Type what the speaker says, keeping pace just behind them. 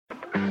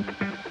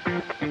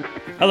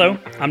Hello,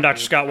 I'm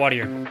Dr. Scott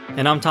Wadier.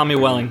 And I'm Tommy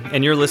Welling,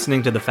 and you're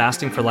listening to the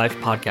Fasting for Life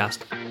podcast.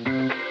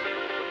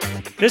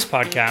 This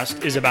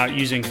podcast is about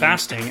using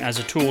fasting as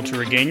a tool to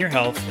regain your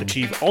health,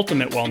 achieve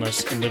ultimate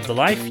wellness, and live the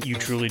life you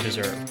truly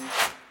deserve.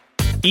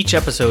 Each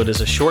episode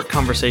is a short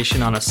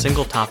conversation on a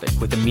single topic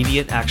with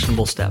immediate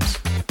actionable steps.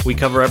 We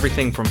cover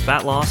everything from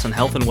fat loss and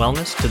health and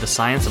wellness to the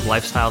science of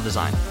lifestyle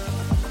design.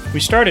 We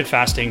started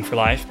Fasting for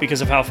Life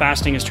because of how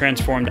fasting has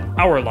transformed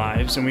our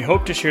lives, and we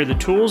hope to share the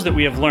tools that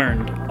we have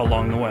learned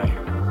along the way.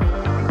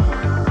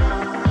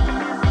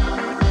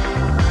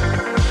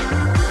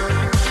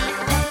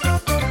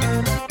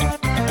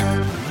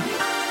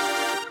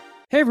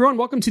 Hey everyone,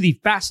 welcome to the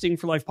Fasting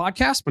for Life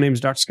podcast. My name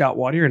is Dr. Scott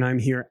Wadier, and I'm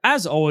here,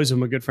 as always, with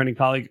my good friend and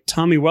colleague,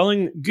 Tommy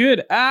Welling.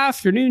 Good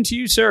afternoon to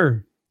you,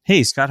 sir.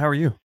 Hey, Scott, how are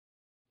you?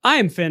 I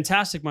am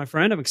fantastic, my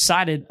friend. I'm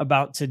excited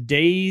about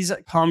today's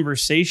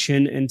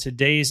conversation and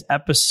today's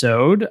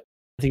episode.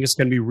 I think it's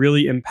going to be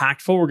really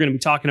impactful. We're going to be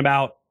talking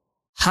about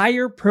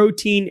higher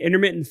protein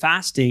intermittent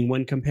fasting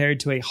when compared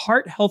to a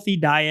heart-healthy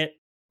diet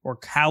or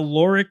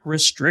caloric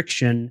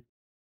restriction,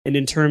 and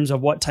in terms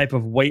of what type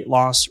of weight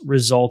loss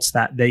results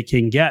that they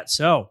can get.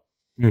 So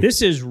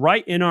this is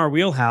right in our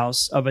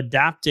wheelhouse of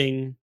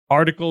adapting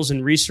articles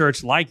and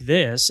research like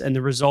this and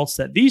the results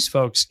that these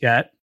folks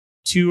get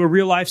to a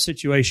real life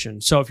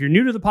situation. So if you're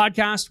new to the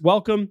podcast,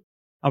 welcome.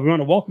 We want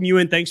to welcome you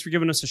in. Thanks for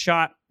giving us a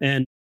shot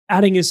and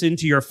adding us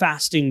into your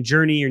fasting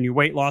journey and your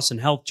weight loss and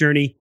health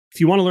journey. If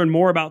you want to learn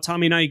more about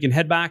Tommy and I, you can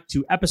head back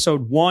to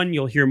episode 1.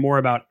 You'll hear more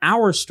about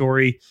our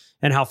story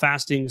and how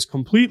fasting has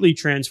completely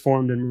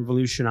transformed and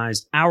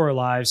revolutionized our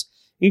lives,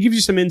 and gives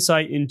you some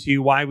insight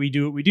into why we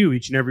do what we do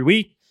each and every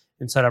week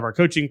inside of our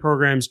coaching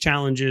programs,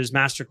 challenges,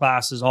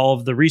 masterclasses, all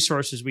of the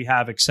resources we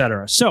have,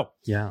 etc. So,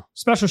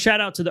 special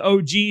shout out to the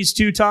OGs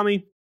too,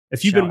 Tommy.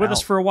 If you've been with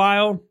us for a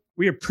while,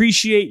 we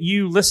appreciate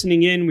you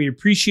listening in. We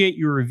appreciate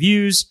your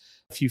reviews.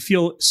 If you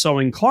feel so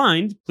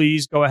inclined,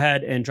 please go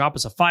ahead and drop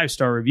us a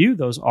 5-star review.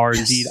 Those are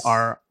indeed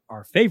our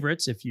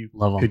favorites, if you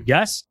could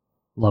guess.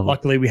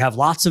 Luckily, we have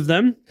lots of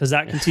them because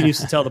that continues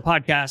to tell the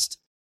podcast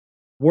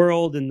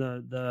world and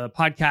the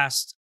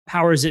podcast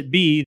powers it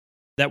be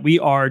that we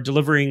are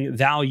delivering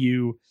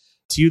value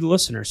to you, the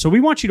listener. So we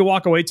want you to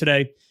walk away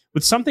today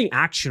with something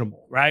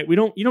actionable, right? You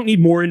don't need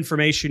more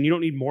information. You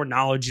don't need more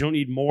knowledge. You don't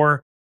need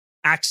more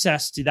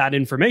access to that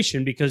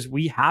information because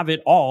we have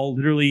it all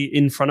literally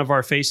in front of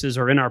our faces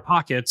or in our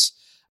pockets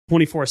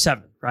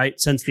 24/7, right?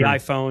 Since the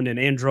iPhone and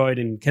Android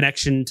and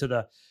connection to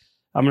the,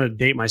 I'm going to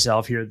date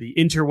myself here, the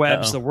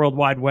interwebs, the World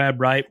Wide Web,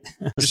 right?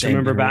 Just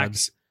remember back.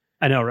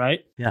 I know, right?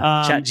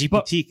 Yeah. Chat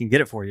GPT can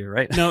get it for you,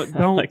 right? No,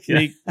 don't.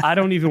 I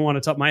don't even want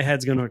to talk. My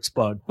head's going to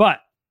explode. But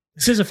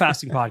this is a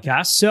fasting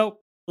podcast. So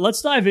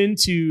let's dive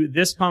into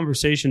this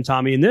conversation,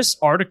 Tommy. And this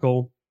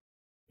article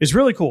is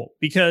really cool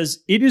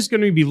because it is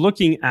going to be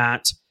looking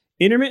at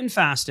intermittent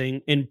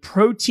fasting and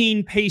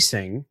protein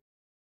pacing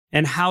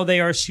and how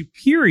they are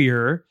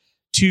superior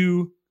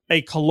to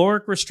a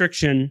caloric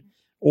restriction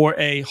or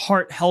a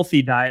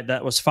heart-healthy diet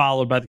that was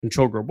followed by the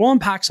control group. We'll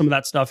unpack some of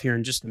that stuff here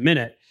in just a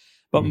minute.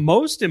 But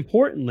most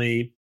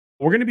importantly,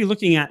 we're going to be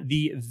looking at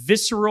the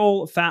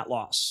visceral fat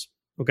loss,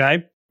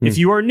 okay? If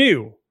you are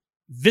new,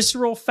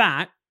 visceral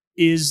fat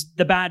is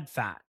the bad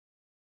fat.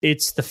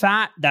 It's the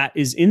fat that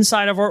is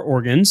inside of our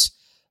organs,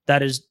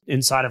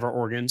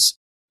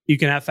 You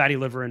can have fatty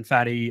liver and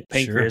fatty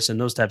pancreas and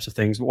those types of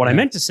things. But what I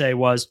meant to say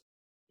was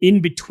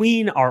in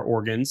between our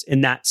organs,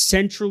 in that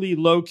centrally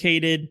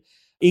located,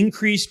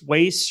 increased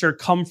waist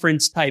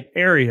circumference type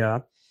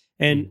area.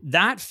 And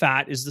that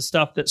fat is the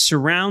stuff that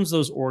surrounds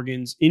those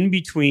organs in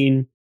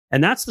between.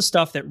 And that's the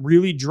stuff that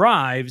really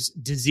drives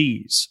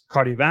disease,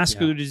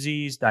 cardiovascular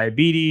disease,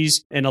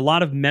 diabetes, and a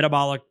lot of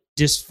metabolic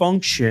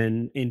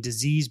dysfunction and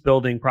disease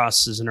building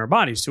processes in our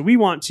bodies. So we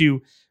want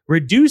to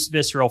reduce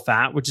visceral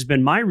fat, which has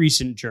been my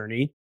recent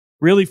journey,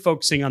 really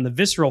focusing on the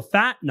visceral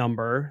fat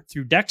number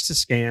through DEXA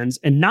scans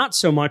and not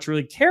so much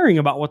really caring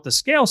about what the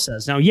scale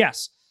says. Now,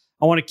 yes,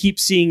 I want to keep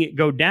seeing it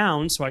go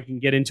down so I can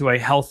get into a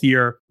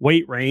healthier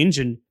weight range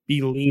and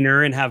be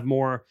leaner and have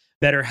more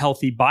better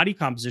healthy body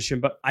composition.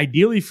 But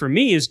ideally for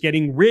me is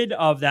getting rid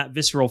of that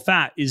visceral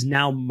fat is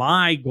now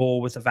my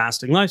goal with a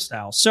fasting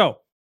lifestyle. So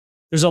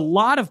there's a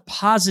lot of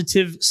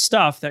positive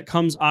stuff that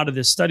comes out of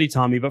this study,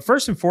 Tommy. But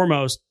first and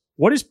foremost,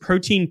 what is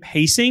protein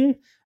pacing?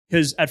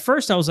 Because at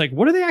first I was like,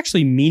 what do they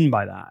actually mean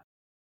by that?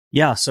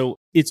 Yeah, so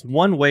it's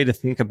one way to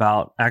think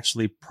about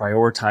actually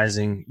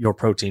prioritizing your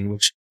protein,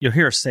 which you'll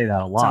hear us say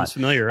that a lot. Sounds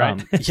familiar,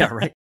 right? Yeah,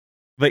 right.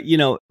 But,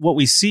 what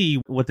we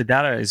see, what the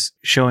data is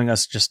showing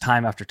us just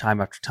time after time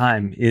after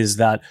time is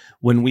that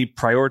when we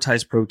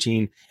prioritize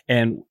protein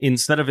and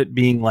instead of it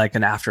being like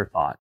an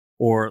afterthought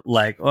or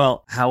like,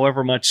 well,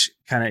 however much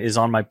kind of is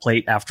on my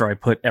plate after I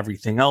put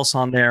everything else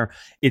on there,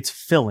 it's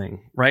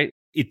filling, right?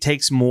 It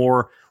takes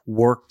more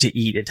work to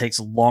eat. It takes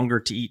longer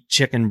to eat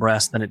chicken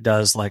breast than it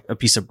does like a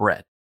piece of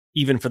bread.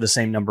 Even for the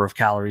same number of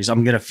calories,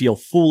 I'm going to feel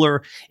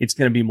fuller. It's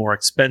going to be more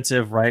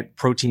expensive, right?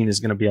 Protein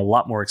is going to be a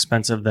lot more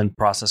expensive than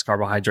processed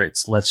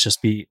carbohydrates. Let's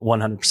just be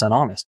 100%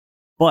 honest.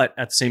 But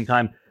at the same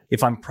time,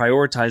 if I'm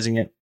prioritizing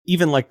it,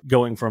 even like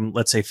going from,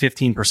 let's say,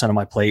 15% of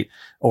my plate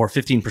or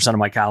 15% of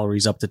my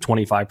calories up to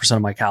 25%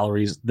 of my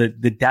calories, the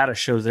data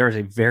shows there is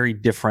a very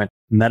different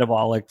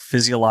metabolic,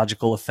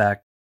 physiological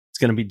effect. It's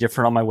going to be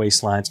different on my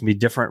waistline. It's going to be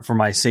different for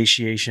my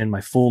satiation,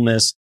 my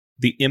fullness.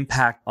 The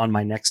impact on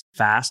my next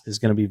fast is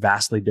going to be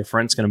vastly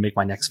different. It's going to make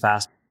my next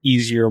fast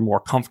easier, more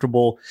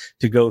comfortable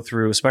to go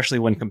through, especially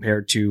when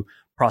compared to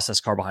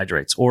processed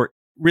carbohydrates or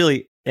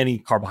really any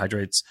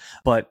carbohydrates.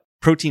 But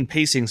protein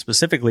pacing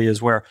specifically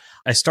is where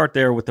I start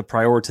there with the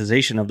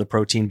prioritization of the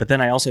protein. But then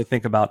I also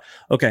think about,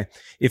 okay,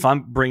 if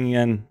I'm bringing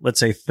in,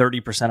 let's say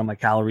 30% of my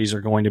calories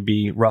are going to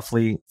be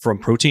roughly from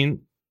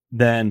protein,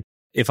 then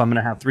if I'm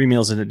going to have 3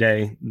 meals in a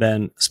day,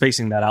 then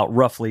spacing that out,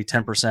 roughly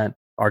 10%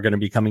 are going to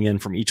be coming in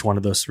from each one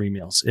of those 3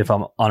 meals. If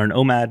I'm on an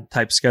OMAD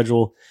type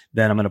schedule,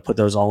 then I'm going to put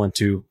those all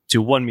into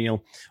one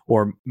meal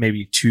or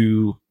maybe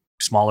 2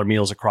 smaller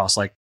meals across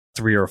like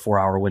 3 or 4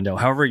 hour window.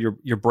 However,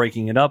 you're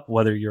breaking it up,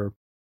 whether you're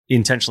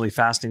intentionally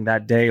fasting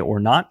that day or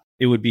not,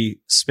 it would be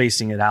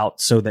spacing it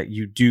out so that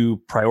you do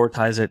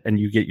prioritize it and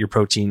you get your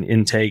protein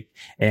intake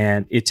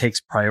and it takes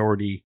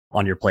priority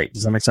on your plate.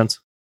 Does that make sense?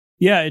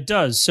 Yeah, it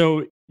does.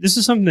 So this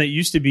is something that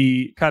used to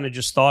be kind of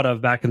just thought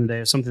of back in the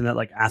day as something that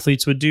like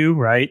athletes would do,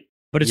 right?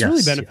 But it's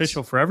really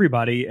beneficial for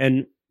everybody.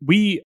 And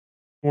when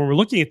we're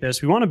looking at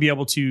this, we want to be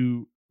able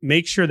to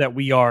make sure that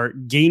we are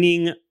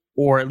gaining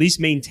or at least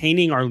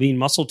maintaining our lean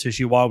muscle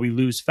tissue while we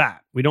lose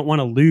fat. We don't want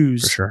to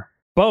lose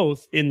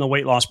both in the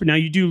weight loss. But now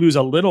you do lose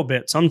a little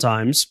bit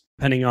sometimes,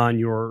 depending on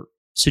your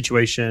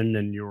situation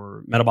and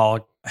your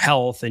metabolic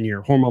health and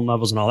your hormone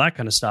levels and all that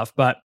kind of stuff.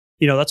 But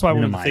that's why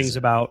one of the things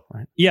about,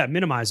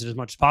 minimize it as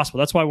much as possible.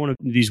 That's why one of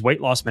these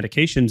weight loss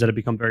medications that have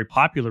become very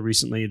popular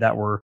recently that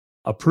were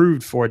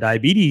approved for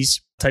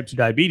diabetes, types of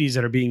diabetes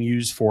that are being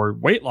used for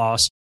weight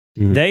loss,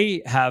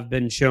 they have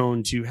been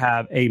shown to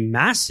have a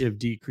massive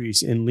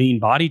decrease in lean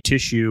body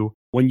tissue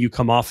when you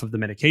come off of the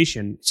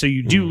medication. So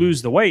you do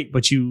lose the weight,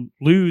 but you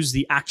lose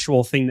the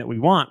actual thing that we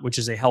want, which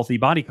is a healthy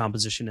body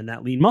composition and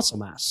that lean muscle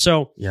mass.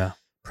 So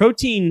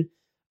protein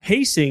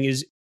pacing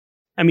is,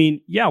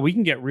 we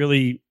can get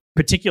really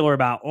particular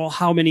about,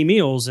 how many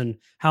meals and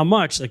how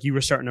much, like you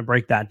were starting to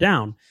break that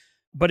down.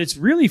 But it's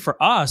really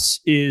for us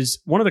is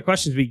one of the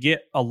questions we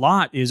get a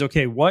lot is,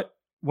 okay, what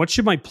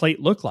should my plate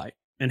look like?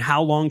 And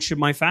how long should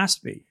my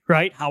fast be,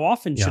 right? How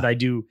often should I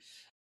do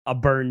a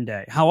burn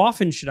day? How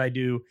often should I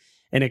do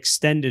an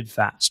extended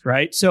fast,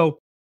 right? So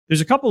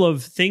there's a couple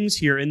of things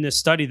here in this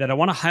study that I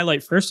want to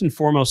highlight first and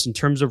foremost in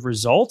terms of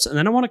results. And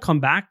then I want to come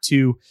back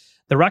to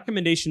the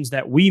recommendations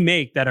that we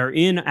make that are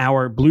in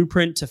our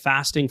blueprint to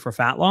fasting for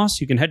fat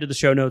loss. You can head to the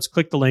show notes,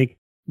 click the link.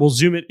 We'll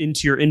zoom it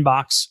into your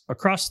inbox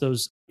across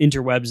those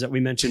interwebs that we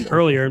mentioned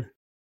earlier.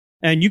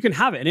 And you can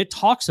have it. And it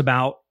talks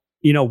about,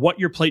 what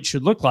your plate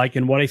should look like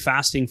and what a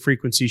fasting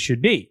frequency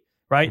should be,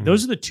 right?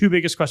 Those are the 2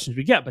 biggest questions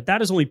we get, but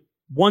that is only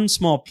one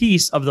small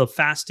piece of the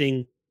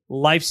fasting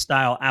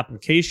lifestyle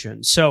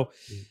application. So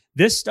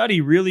this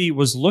study really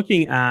was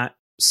looking at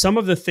some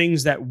of the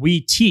things that we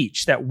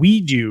teach, that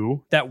we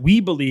do, that we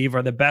believe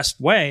are the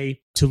best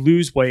way to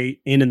lose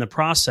weight and in the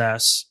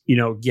process,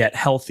 get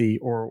healthy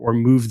or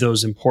move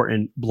those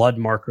important blood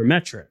marker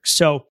metrics.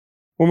 So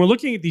when we're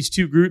looking at these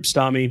 2 groups,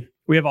 Tommy,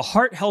 we have a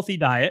heart healthy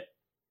diet,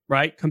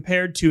 right,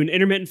 compared to an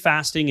intermittent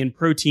fasting and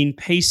protein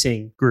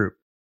pacing group.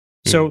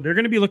 So they're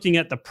going to be looking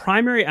at the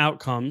primary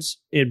outcomes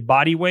in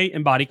body weight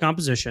and body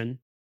composition,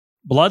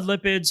 blood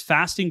lipids,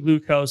 fasting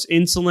glucose,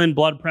 insulin,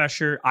 blood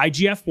pressure,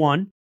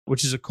 IGF-1,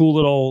 which is a cool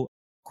little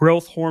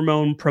growth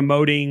hormone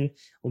promoting,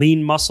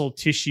 lean muscle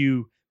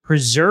tissue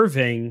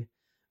preserving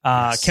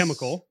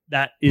chemical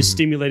that is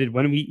stimulated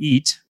when we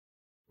eat,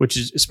 which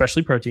is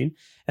especially protein.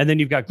 And then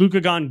you've got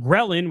glucagon,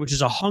 ghrelin, which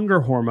is a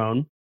hunger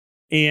hormone.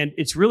 And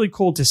it's really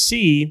cool to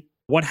see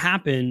what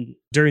happened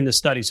during the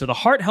study. So the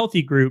heart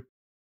healthy group,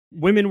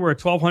 women were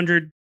at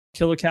 1,200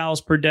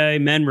 kilocalories per day,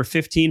 men were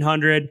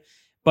 1,500.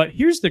 But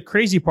here's the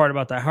crazy part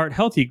about that heart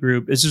healthy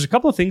group is there's a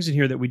couple of things in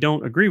here that we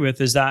don't agree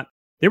with is that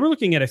they were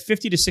looking at a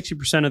 50 to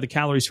 60% of the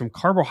calories from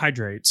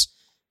carbohydrates,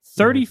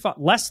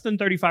 less than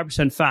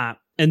 35% fat,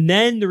 and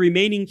then the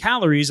remaining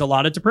calories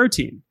allotted to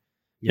protein.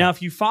 Now,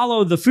 if you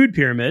follow the food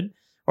pyramid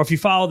or if you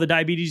follow the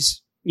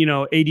diabetes,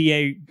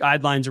 ADA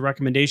guidelines or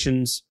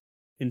recommendations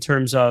in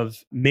terms of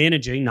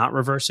managing, not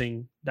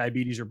reversing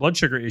diabetes or blood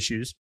sugar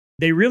issues,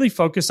 they really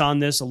focus on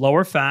this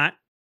lower fat,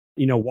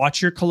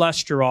 watch your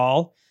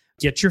cholesterol,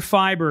 get your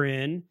fiber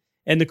in.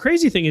 And the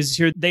crazy thing is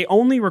here, the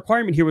only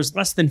requirement here was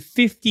less than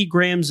 50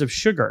 grams of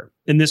sugar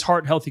in this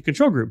heart healthy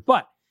control group.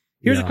 But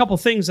here's a couple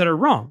things that are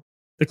wrong.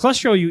 The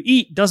cholesterol you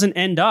eat doesn't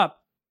end up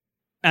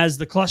as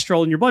the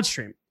cholesterol in your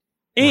bloodstream.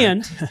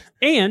 And,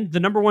 and the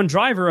number one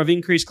driver of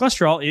increased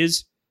cholesterol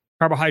is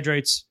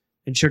carbohydrates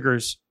and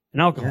sugars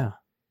and alcohol. Yeah.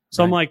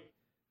 So I'm like,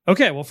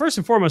 okay, well, first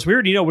and foremost, we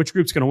already know which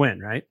group's going to win,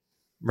 right?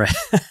 Right.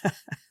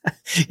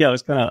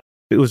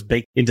 It was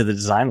baked into the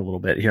design a little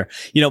bit here,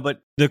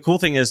 but the cool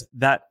thing is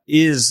that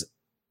is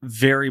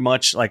very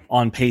much like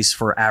on pace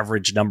for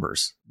average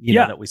numbers,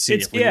 that we see.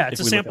 It's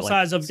a sample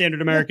size of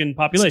standard American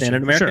population.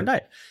 Standard American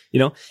diet,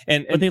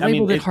 but they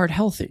labeled it heart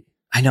healthy.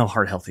 I know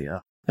heart healthy.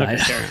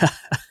 Okay,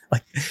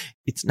 like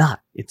it's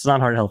not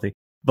heart healthy.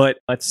 But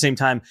at the same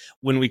time,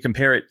 when we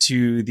compare it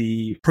to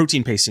the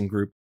protein pacing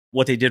group,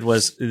 what they did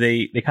was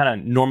they kind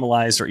of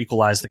normalized or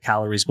equalized the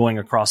calories going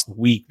across the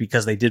week,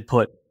 because they did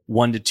put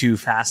 1 to 2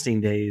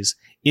 fasting days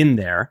in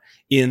there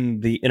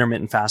in the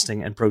intermittent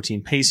fasting and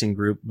protein pacing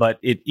group, but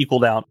it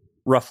equaled out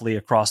roughly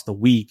across the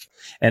week.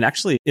 And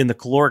actually in the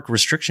caloric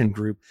restriction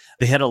group,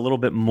 they had a little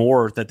bit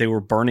more that they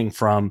were burning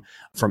from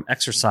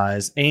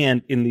exercise.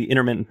 And in the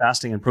intermittent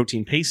fasting and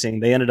protein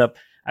pacing, they ended up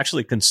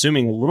actually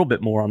consuming a little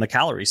bit more on the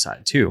calorie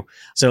side too.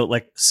 So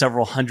like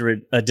several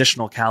hundred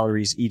additional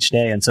calories each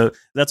day. And so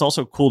that's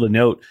also cool to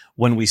note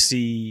when we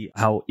see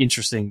how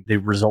interesting the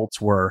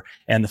results were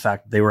and the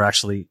fact that they were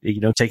actually,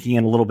 taking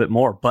in a little bit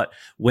more. But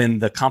when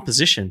the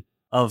composition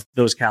of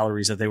those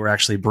calories that they were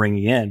actually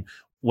bringing in,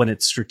 when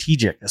it's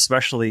strategic,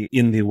 especially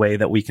in the way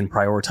that we can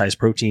prioritize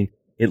protein,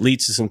 it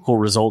leads to some cool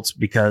results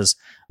because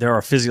there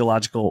are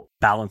physiological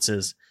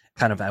balances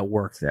kind of at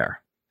work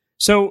there.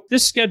 So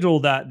this schedule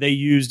that they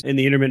used in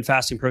the intermittent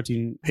fasting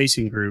protein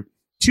pacing group,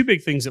 2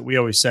 big things that we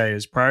always say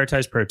is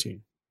prioritize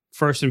protein.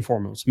 First and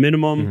foremost,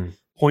 minimum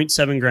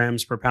 0.7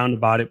 grams per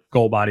pound of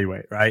goal body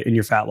weight, right? In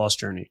your fat loss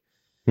journey.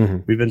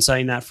 We've been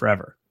saying that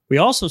forever. We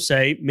also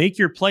say, make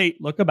your plate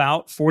look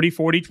about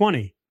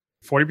 40-40-20,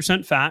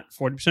 40% fat,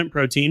 40%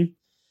 protein,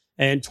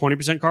 and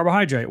 20%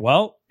 carbohydrate.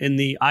 Well, in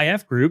the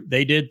IF group,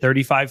 they did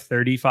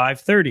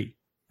 35-35-30.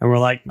 And we're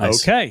like,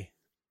 nice. Okay,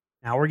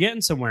 now we're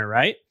getting somewhere,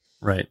 right?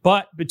 Right.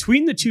 But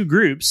between the 2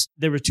 groups,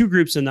 there were 2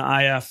 groups in the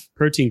IF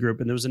protein group.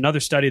 And there was another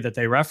study that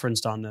they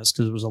referenced on this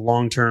because it was a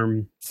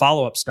long-term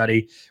follow-up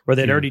study where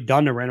they'd already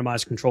done a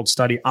randomized controlled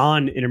study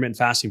on intermittent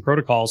fasting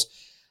protocols.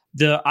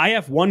 The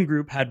IF1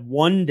 group had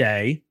 1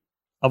 day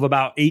of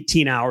about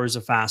 18 hours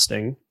of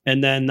fasting.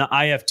 And then the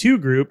IF2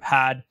 group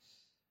had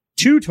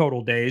 2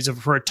 total days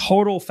for a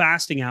total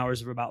fasting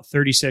hours of about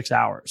 36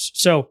 hours.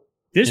 So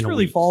this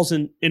really falls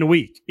in a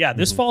week. Yeah,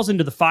 this falls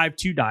into the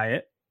 5-2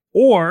 diet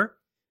or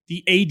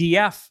the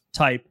ADF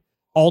type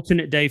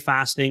alternate day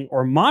fasting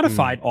or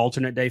modified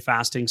alternate day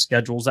fasting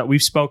schedules that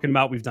we've spoken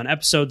about. We've done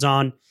episodes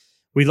on.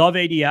 We love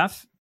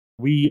ADF.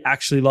 We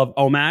actually love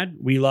OMAD.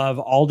 We love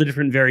all the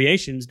different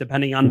variations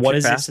depending on what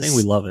is fasting.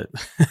 We love it.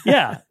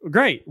 Yeah,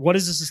 great. What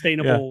is a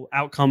sustainable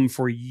outcome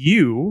for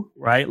you,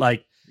 right?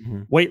 Like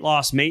weight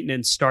loss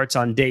maintenance starts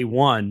on day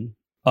 1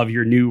 of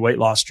your new weight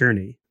loss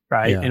journey,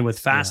 right? And with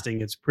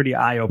fasting, it's pretty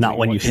eye-opening. Not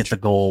when you hit the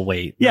goal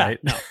weight,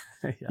 right? No.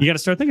 You got to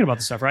start thinking about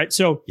this stuff, right?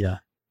 So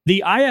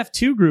the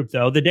IF2 group,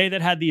 though, the day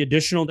that had the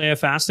additional day of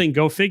fasting,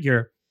 go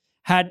figure,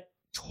 had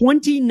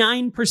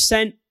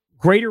 29%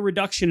 greater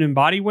reduction in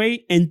body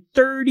weight and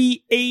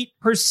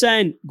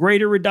 38%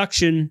 greater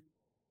reduction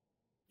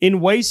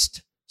in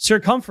waist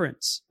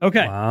circumference.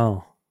 Okay.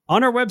 Wow.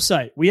 On our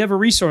website, we have a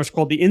resource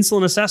called the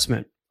Insulin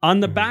Assessment.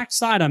 On the back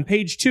side, on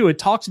page 2, it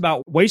talks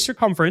about waist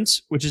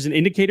circumference, which is an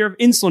indicator of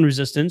insulin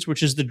resistance,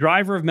 which is the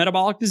driver of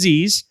metabolic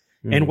disease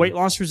and weight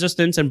loss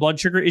resistance and blood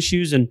sugar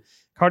issues and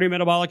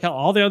cardiometabolic health,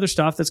 all the other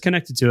stuff that's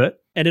connected to it.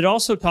 And it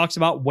also talks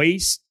about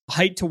waist,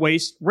 height to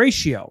waist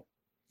ratio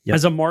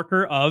as a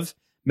marker of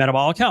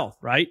metabolic health,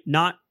 right?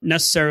 Not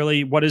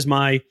necessarily what is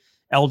my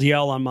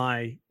LDL on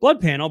my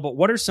blood panel, but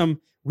what are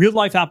some real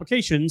life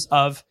applications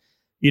of,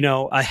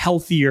 a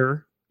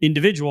healthier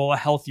individual, a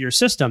healthier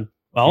system?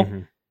 Well,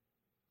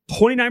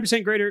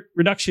 29% greater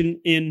reduction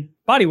in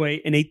body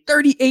weight and a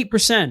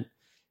 38%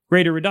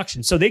 greater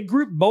reduction. So they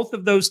grouped both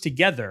of those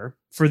together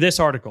for this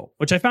article,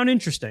 which I found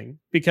interesting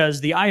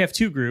because the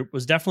IF2 group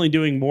was definitely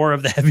doing more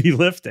of the heavy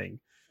lifting.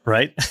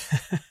 Right.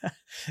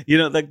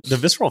 The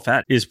visceral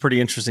fat is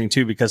pretty interesting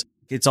too, because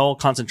it's all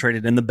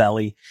concentrated in the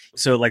belly.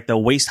 So like the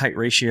waist height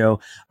ratio,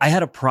 I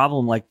had a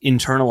problem like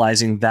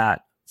internalizing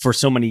that for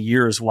so many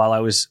years while I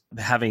was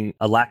having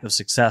a lack of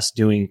success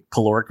doing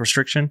caloric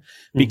restriction,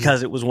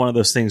 because it was one of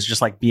those things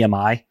just like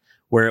BMI,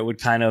 where it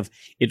would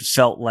it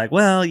felt like,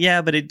 well,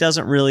 yeah, but it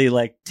doesn't really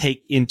like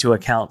take into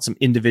account some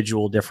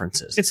individual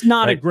differences. It's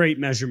not a great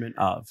measurement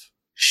of.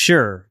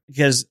 Sure.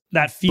 Because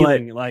that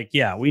feeling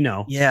we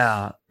know.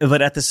 Yeah.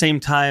 But at the same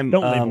time,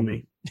 don't label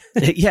me.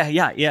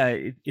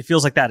 It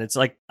feels like that. It's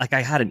like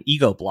I had an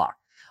ego block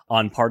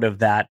on part of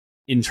that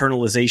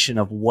internalization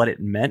of what it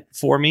meant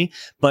for me.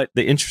 But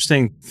the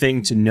interesting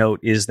thing to note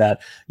is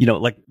that,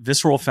 like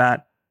visceral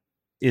fat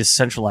is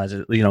centralized,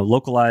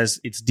 localized.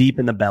 It's deep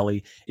in the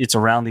belly. It's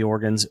around the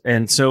organs.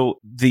 And so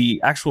the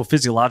actual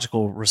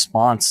physiological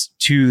response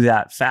to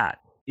that fat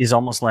is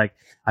almost like,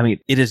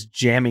 it is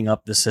jamming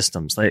up the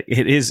systems. Like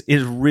it is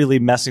really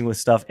messing with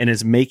stuff and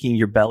is making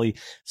your belly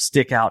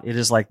stick out. It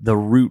is like the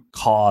root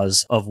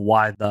cause of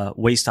why the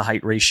waist to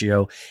height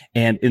ratio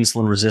and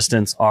insulin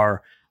resistance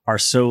are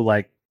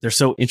so they're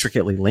so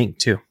intricately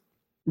linked too.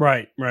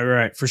 Right.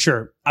 For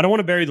sure. I don't want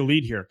to bury the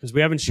lead here because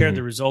we haven't shared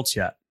the results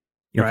yet.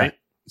 Right. Okay.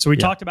 So we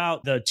talked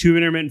about the 2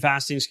 intermittent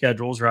fasting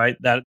schedules, right?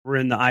 That were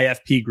in the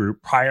IFP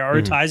group,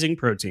 prioritizing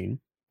protein.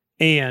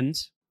 And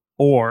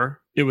or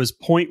it was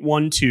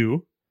 0.12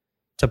 to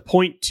zero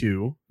point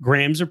 0.2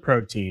 grams of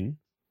protein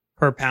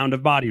per pound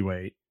of body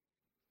weight,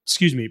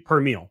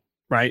 per meal,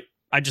 right?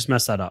 I just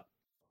messed that up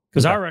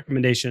because our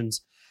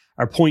recommendations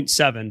are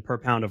 0.7 per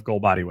pound of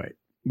goal body weight.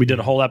 We did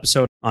a whole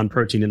episode on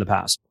protein in the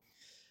past.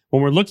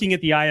 When we're looking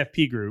at the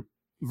IFP group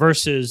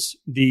versus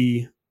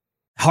the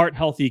heart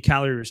healthy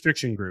calorie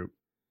restriction group,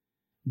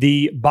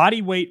 the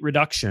body weight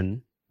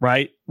reduction,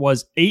 right,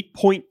 was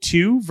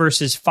 8.2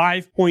 versus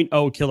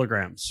 5.0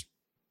 kilograms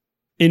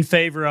in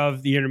favor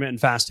of the intermittent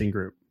fasting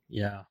group.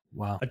 Yeah.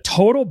 Wow. A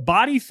total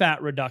body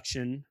fat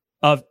reduction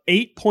of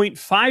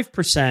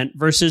 8.5%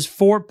 versus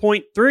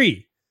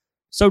 4.3.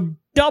 So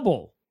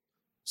double.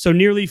 So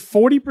nearly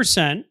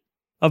 40%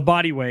 of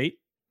body weight,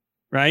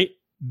 right?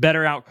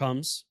 Better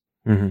outcomes.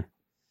 Mm-hmm.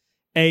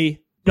 A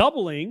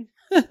doubling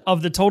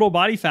of the total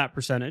body fat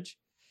percentage.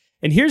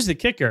 And here's the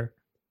kicker.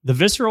 The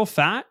visceral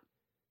fat,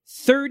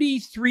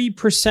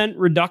 33%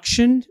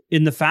 reduction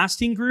in the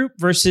fasting group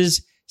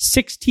versus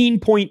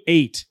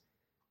 16.8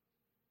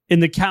 in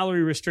the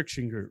calorie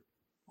restriction group.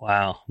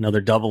 Wow.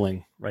 Another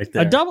doubling right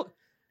there. A double.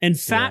 And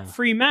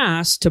fat-free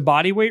mass to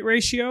body weight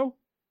ratio,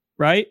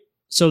 right?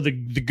 So the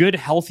good,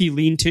 healthy,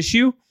 lean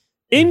tissue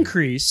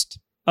increased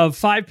of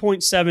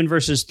 5.7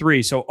 versus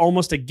 3. So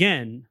almost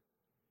again,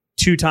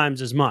 2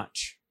 times as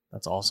much.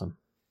 That's awesome.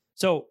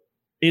 So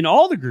in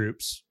all the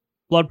groups,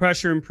 blood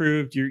pressure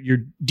improved.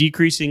 You're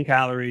decreasing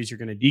calories. You're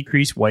going to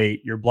decrease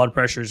weight. Your blood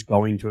pressure is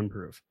going to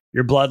improve.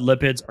 Your blood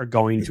lipids are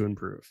going to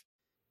improve.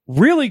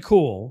 Really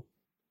cool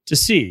to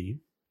see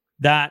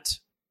that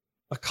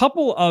a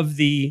couple of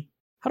the,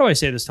 how do I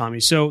say this, Tommy?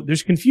 So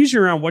there's confusion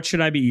around what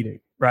should I be eating,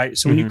 right?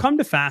 So when you come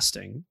to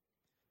fasting,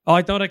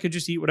 I thought I could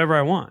just eat whatever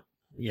I want.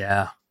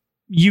 Yeah.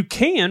 You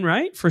can,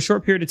 right? For a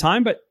short period of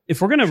time. But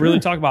if we're going to really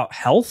talk about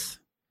health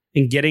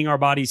and getting our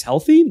bodies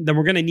healthy, then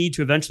we're going to need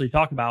to eventually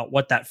talk about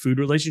what that food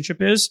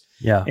relationship is.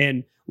 Yeah.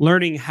 And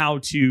learning how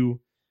to,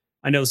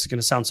 I know this is going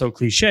to sound so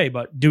cliche,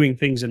 but doing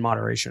things in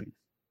moderation.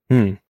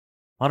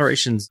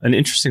 Moderation's an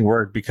interesting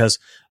word because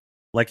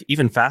like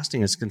even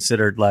fasting is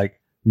considered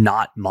like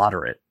not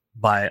moderate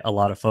by a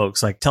lot of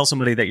folks. Like tell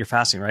somebody that you're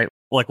fasting, right?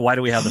 Like why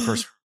do we have the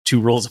first 2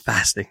 rules of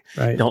fasting?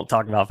 Right. Don't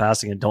talk about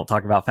fasting and don't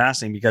talk about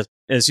fasting, because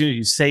as soon as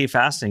you say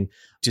fasting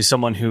to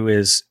someone who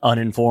is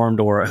uninformed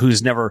or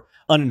who's never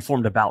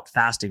uninformed about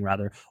fasting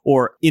rather,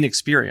 or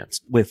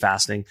inexperienced with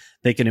fasting,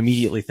 they can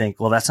immediately think,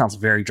 well, that sounds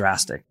very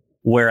drastic.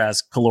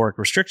 Whereas caloric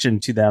restriction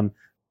to them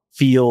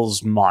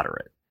feels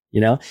moderate,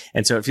 you know?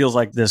 And so it feels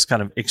like this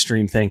kind of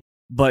extreme thing.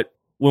 But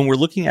when we're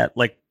looking at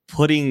like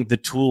putting the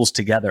tools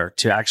together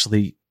to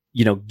actually,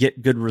 you know,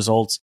 get good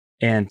results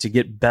and to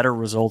get better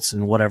results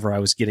than whatever I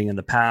was getting in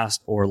the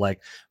past, or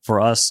like for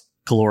us,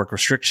 caloric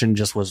restriction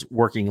just was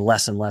working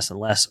less and less and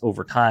less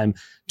over time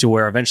to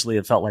where eventually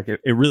it felt like it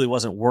really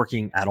wasn't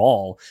working at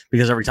all,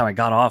 because every time I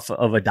got off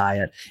of a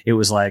diet, it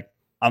was like,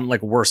 I'm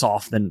like worse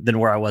off than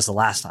where I was the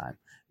last time,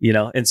 you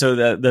know? And so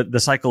the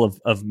cycle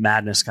of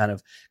madness kind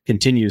of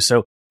continues.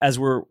 So as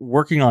we're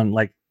working on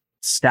like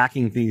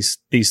stacking these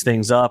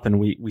things up, and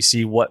we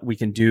see what we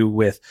can do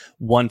with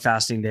 1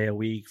 fasting day a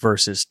week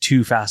versus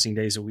 2 fasting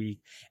days a week,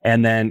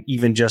 and then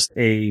even just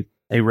a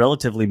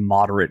relatively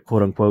moderate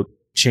quote unquote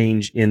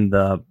change in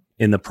the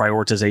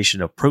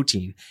prioritization of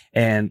protein,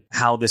 and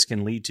how this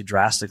can lead to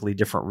drastically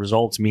different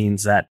results,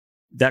 means that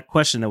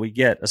question that we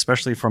get,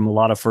 especially from a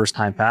lot of first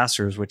time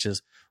fasters, which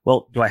is,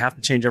 well, do I have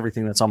to change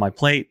everything that's on my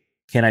plate?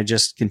 Can I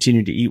just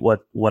continue to eat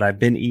what I've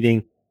been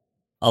eating?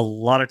 A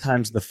lot of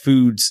times the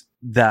foods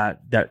that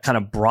kind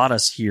of brought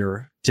us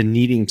here to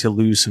needing to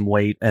lose some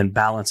weight and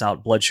balance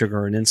out blood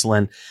sugar and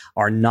insulin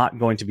are not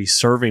going to be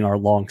serving our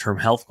long-term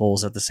health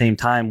goals. At the same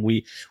time,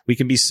 we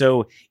can be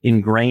so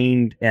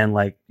ingrained, and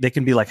like they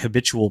can be like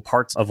habitual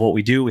parts of what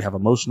we do. We have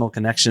emotional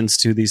connections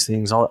to these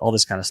things, all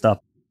this kind of stuff.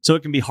 So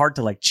it can be hard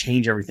to like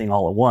change everything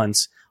all at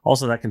once.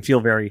 Also, that can feel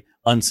very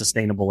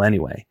unsustainable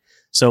anyway.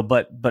 So,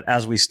 but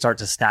as we start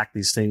to stack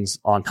these things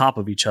on top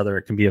of each other,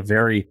 it can be a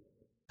very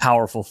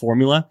powerful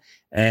formula.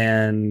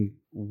 And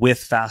with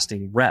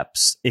fasting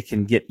reps, it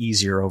can get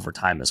easier over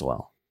time as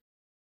well.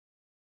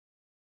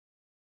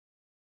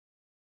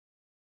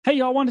 Hey,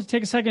 y'all, I wanted to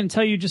take a second and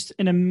tell you just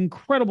an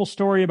incredible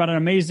story about an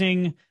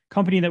amazing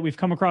company that we've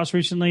come across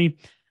recently.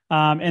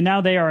 And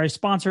now they are a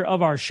sponsor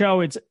of our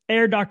show. It's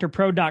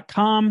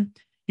airdoctorpro.com.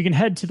 You can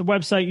head to the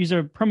website, use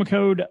a promo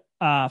code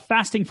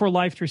fasting for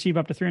life to receive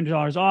up to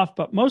 $300 off.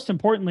 But most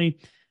importantly,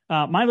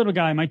 my little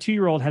guy, my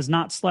 2-year-old, has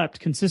not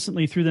slept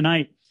consistently through the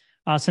night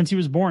since he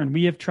was born.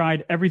 We have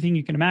tried everything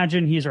you can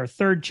imagine. He is our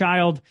 3rd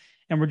child,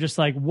 and we're just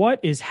like, what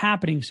is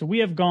happening? So we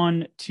have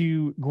gone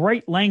to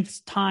great lengths,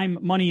 time,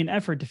 money, and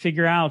effort to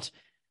figure out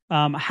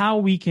how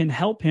we can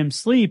help him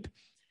sleep.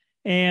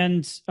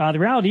 And the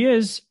reality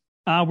is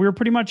we're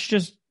pretty much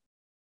just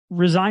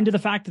resigned to the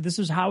fact that this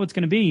is how it's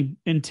going to be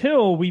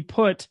until we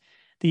put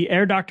the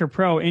Air Doctor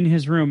Pro in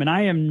his room. And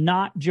I am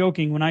not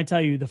joking when I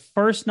tell you, the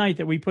first night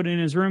that we put it in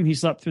his room, he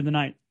slept through the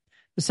night.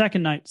 The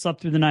second night, slept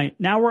through the night.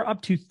 Now we're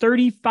up to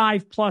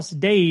 35 plus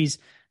days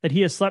that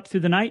he has slept through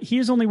the night. He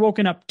has only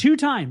woken up 2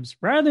 times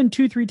rather than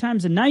 2-3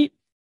 times a night.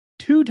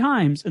 2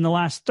 times in the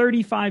last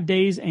 35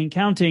 days and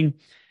counting.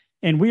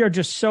 And we are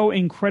just so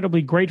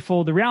incredibly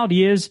grateful. The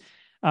reality is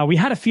we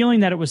had a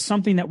feeling that it was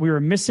something that we were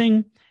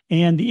missing.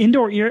 And the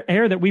indoor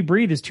air that we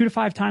breathe is 2 to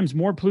 5 times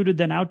more polluted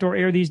than outdoor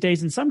air these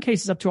days. In some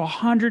cases, up to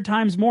 100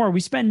 times more. We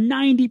spend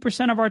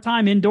 90% of our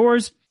time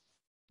indoors.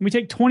 And we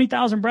take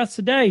 20,000 breaths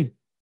a day.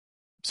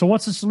 So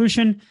what's the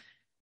solution?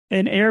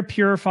 An air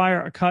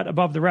purifier, a cut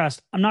above the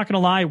rest. I'm not going to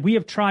lie. We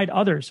have tried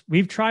others.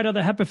 We've tried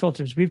other HEPA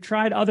filters. We've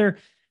tried other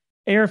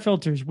air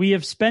filters. We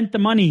have spent the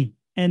money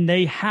and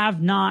they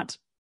have not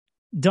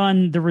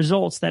done the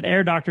results that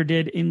Air Doctor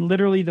did in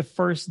literally the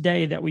first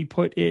day that we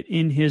put it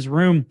in his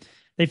room.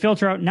 They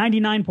filter out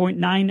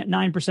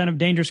 99.99% of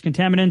dangerous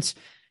contaminants.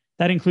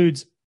 That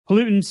includes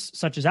pollutants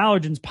such as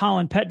allergens,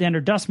 pollen, pet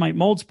dander, dust mite,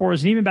 mold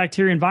spores, and even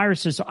bacteria and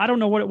viruses. So I don't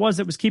know what it was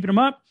that was keeping them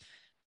up,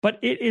 but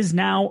it is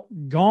now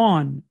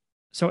gone.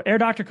 So Air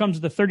Doctor comes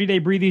with a 30-day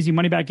breathe easy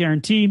money back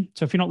guarantee.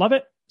 So if you don't love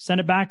it, send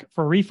it back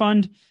for a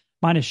refund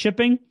minus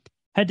shipping.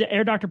 Head to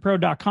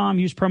airdoctorpro.com.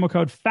 Use promo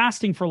code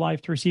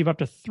FASTINGFORLIFE to receive up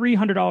to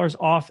 $300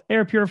 off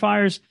air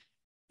purifiers.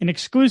 An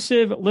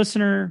exclusive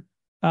listener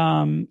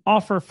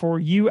offer for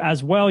you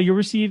as well. You'll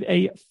receive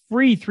a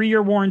free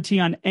 3-year warranty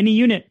on any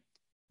unit,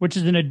 which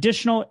is an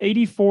additional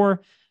 $84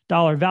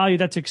 value.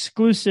 That's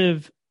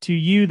exclusive to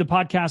you, the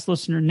podcast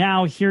listener,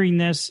 now hearing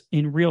this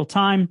in real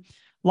time.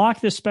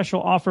 Lock this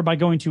special offer by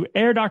going to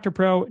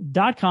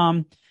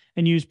airdoctorpro.com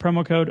and use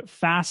promo code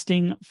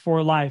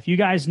FASTINGFORLIFE. You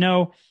guys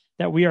know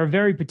that we are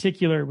very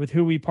particular with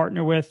who we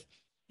partner with.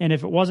 And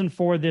if it wasn't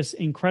for this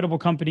incredible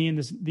company and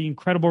the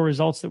incredible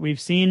results that we've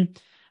seen,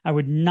 I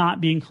would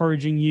not be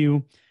encouraging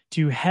you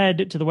to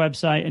head to the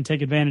website and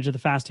take advantage of the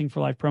Fasting for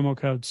Life promo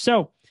code.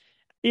 So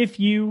if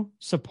you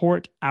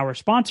support our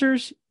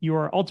sponsors, you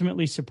are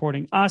ultimately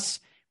supporting us.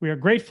 We are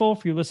grateful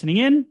for you listening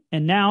in.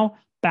 And now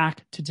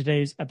back to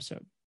today's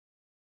episode.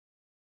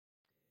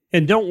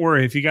 And don't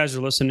worry, if you guys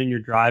are listening, you're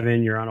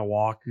driving, you're on a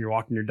walk, you're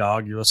walking your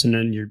dog, you're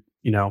listening,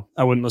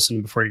 I wouldn't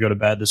listen before you go to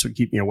bed. This would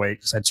keep me awake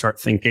because I'd start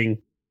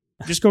thinking.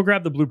 Just go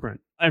grab the blueprint.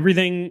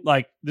 Everything,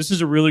 this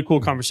is a really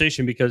cool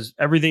conversation because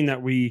everything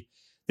that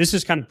this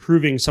is kind of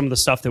proving some of the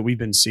stuff that we've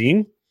been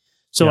seeing.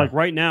 So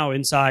right now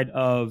inside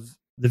of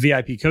the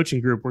VIP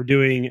coaching group, we're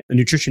doing a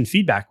nutrition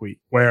feedback week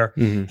where,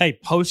 hey,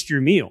 post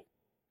your meal,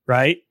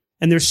 right?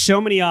 And there's so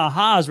many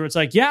ahas where it's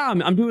like, yeah,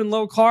 I'm doing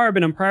low carb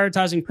and I'm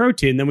prioritizing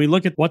protein. Then we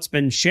look at what's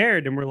been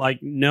shared and we're like,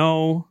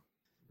 no,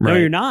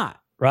 you're not.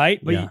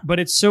 Right. But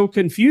it's so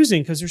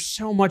confusing because there's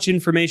so much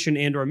information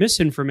and or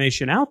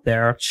misinformation out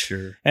there.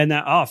 Sure. And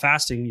that,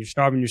 fasting, you're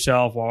starving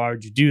yourself. Well, why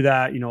would you do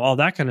that? All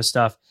that kind of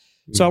stuff.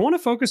 So I want to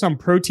focus on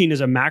protein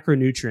as a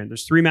macronutrient.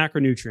 There's 3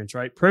 macronutrients,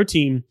 right?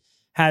 Protein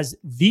has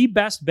the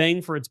best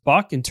bang for its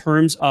buck in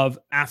terms of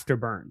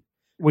afterburn.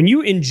 When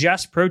you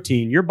ingest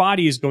protein, your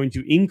body is going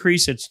to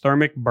increase its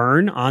thermic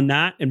burn on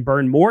that and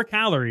burn more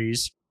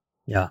calories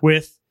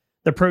with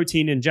the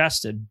protein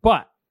ingested.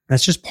 But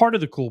that's just part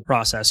of the cool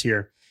process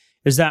here,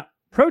 is that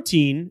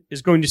protein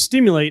is going to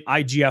stimulate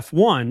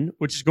IGF-1,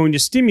 which is going to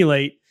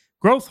stimulate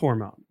growth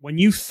hormone. When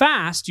you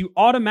fast, you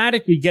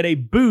automatically get a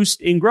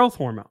boost in growth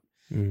hormone.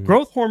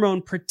 Growth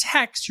hormone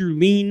protects your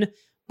lean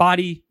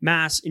body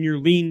mass in your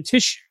lean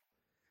tissue.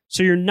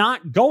 So you're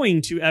not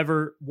going to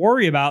ever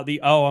worry about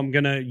I'm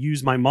going to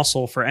use my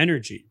muscle for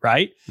energy,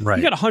 right? Right.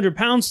 You got 100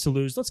 pounds to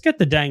lose. Let's get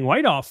the dang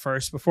weight off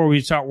first before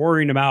we start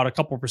worrying about a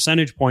couple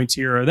percentage points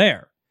here or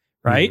there,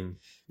 right?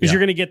 Because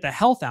you're going to get the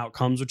health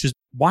outcomes, which is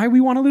why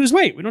we want to lose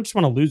weight. We don't just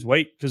want to lose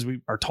weight because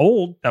we are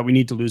told that we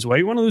need to lose weight.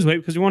 We want to lose weight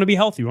because we want to be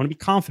healthy. We want to be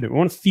confident. We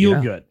want to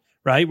feel good,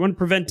 right? We want to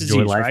prevent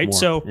disease, right? More.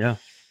 So,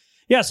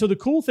 so the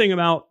cool thing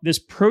about this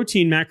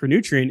protein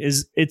macronutrient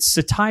is its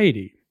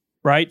satiety,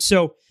 right?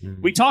 So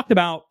we talked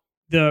about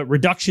the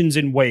reductions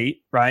in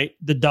weight, right?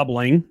 The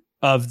doubling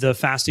of the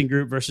fasting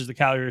group versus the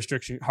calorie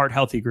restriction heart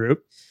healthy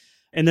group.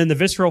 And then the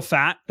visceral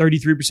fat,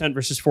 33%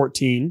 versus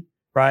 14,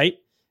 right?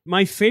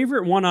 My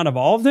favorite one out of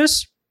all of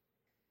this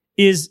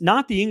is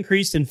not the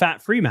increase in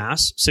fat-free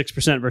mass,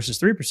 6% versus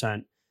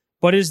 3%,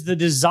 but is the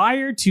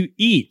desire to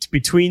eat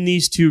between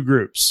these two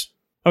groups.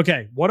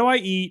 Okay, what do I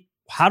eat?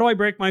 How do I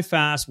break my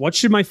fast? What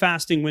should my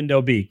fasting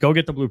window be? Go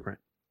get the blueprint.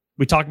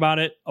 We talk about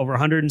it over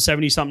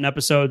 170-something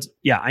episodes.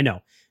 Yeah, I know.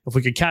 If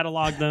we could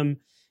catalog them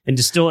and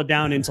distill it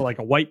down into like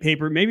a white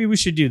paper, maybe we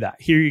should do that.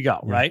 Here you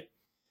go, right?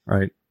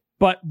 Right.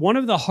 But one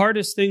of the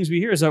hardest things we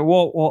hear is that,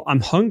 well,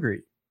 I'm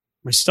hungry.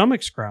 My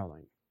stomach's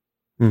growling.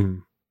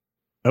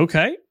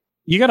 Okay.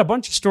 You got a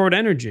bunch of stored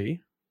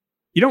energy.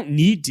 You don't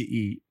need to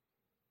eat.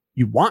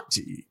 You want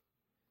to eat.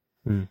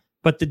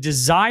 But the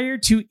desire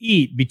to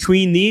eat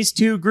between these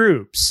two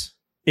groups,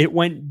 it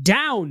went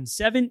down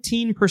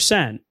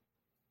 17%.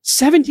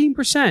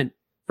 17%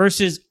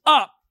 versus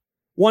up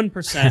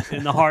 1%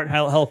 in the heart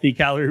healthy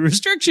calorie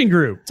restriction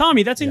group.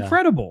 Tommy, that's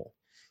incredible.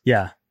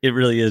 Yeah, it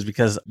really is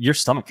because your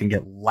stomach can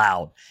get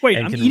loud. Wait,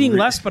 I'm eating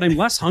less, but I'm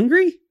less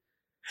hungry?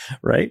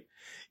 Right?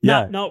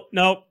 No.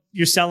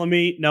 You're selling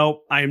me.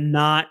 No, I am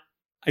not.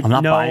 I'm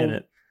not buying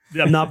it.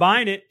 I'm not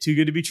buying it. Too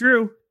good to be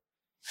true.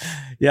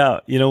 Yeah,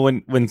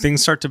 when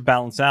things start to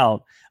balance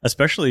out,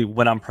 especially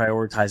when I'm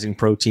prioritizing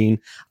protein,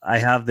 I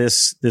have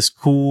this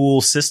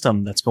cool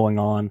system that's going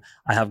on.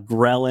 I have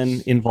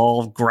ghrelin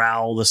involved,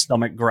 growl, the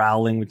stomach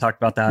growling. We talked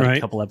about that a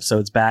couple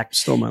episodes back.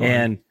 Still my line.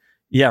 And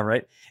yeah,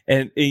 right.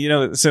 And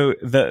so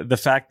the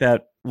fact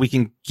that we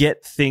can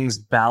get things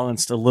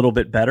balanced a little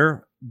bit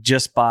better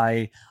just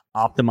by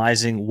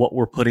optimizing what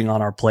we're putting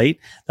on our plate,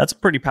 that's a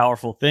pretty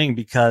powerful thing.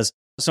 Because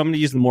so I'm going to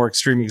use the more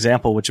extreme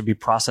example, which would be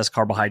processed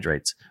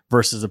carbohydrates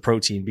versus the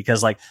protein,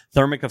 because like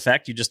thermic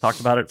effect, you just talked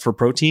about it for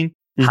protein,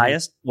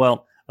 highest.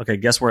 Well, okay,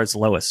 guess where it's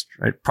lowest,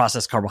 right?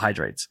 Processed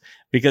carbohydrates,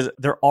 because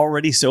they're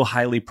already so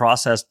highly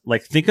processed.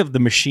 Like think of the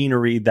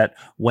machinery that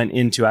went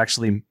into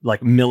actually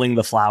like milling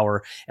the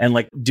flour and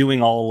like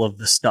doing all of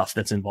the stuff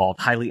that's involved,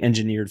 highly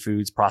engineered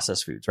foods,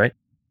 processed foods, right?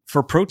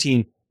 For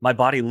protein, my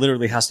body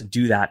literally has to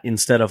do that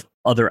instead of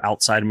other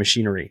outside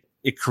machinery.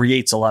 It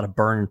creates a lot of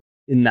burn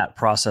in that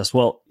process.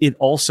 Well, it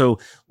also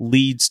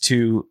leads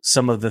to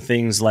some of the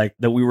things like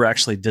that we were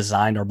actually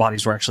designed, our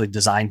bodies were actually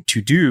designed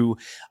to do.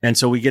 And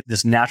so we get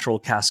this natural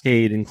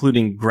cascade,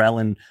 including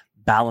ghrelin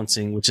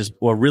balancing, which is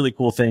a really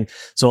cool thing.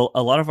 So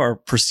a lot of our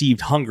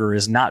perceived hunger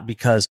is not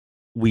because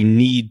we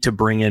need to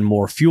bring in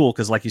more fuel.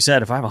 Because like you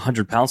said, if I have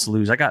 100 pounds to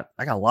lose, I got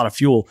a lot of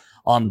fuel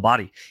on the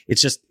body.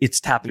 It's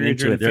tapping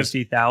into it.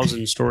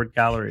 350,000 stored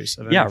calories.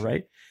 Yeah,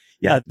 right.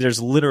 Yeah,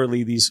 there's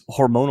literally these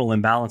hormonal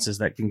imbalances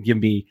that can give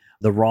me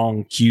the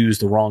wrong cues,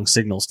 the wrong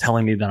signals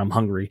telling me that I'm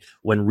hungry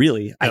when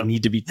really I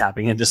need to be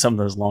tapping into some of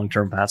those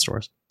long-term fat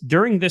stores.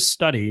 During this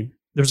study,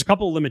 there's a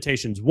couple of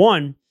limitations.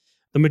 One,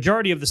 the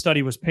majority of the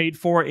study was paid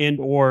for and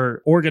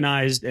or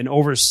organized and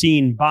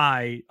overseen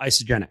by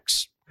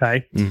Isagenix.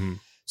 Okay. Mm-hmm.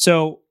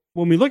 So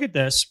when we look at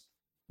this,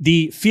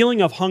 the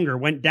feeling of hunger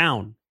went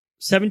down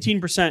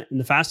 17% in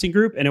the fasting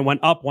group, and it went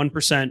up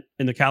 1%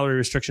 in the calorie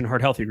restriction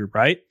heart healthy group,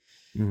 right?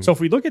 Mm. So if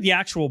we look at the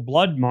actual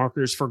blood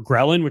markers for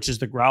ghrelin, which is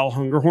the growl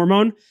hunger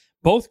hormone,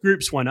 both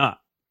groups went up.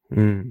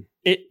 Mm.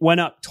 It went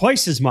up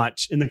twice as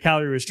much in the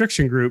calorie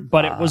restriction group,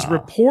 but it was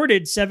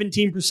reported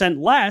 17%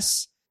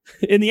 less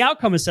in the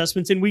outcome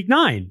assessments in week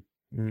 9,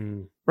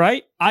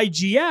 right?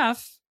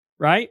 IGF,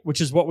 right, which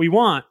is what we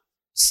want,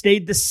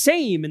 stayed the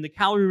same in the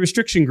calorie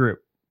restriction group.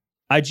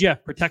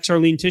 IGF protects our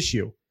lean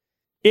tissue.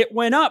 It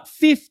went up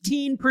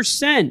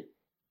 15%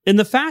 in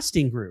the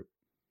fasting group.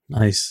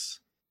 Nice.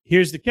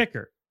 Here's the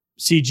kicker.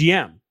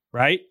 CGM,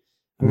 right?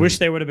 I wish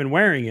they would have been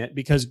wearing it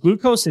because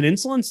glucose and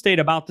insulin stayed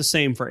about the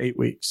same for 8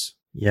 weeks.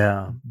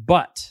 Yeah.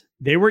 But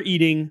they were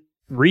eating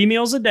 3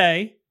 meals a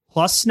day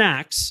plus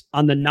snacks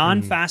on the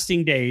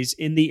non-fasting days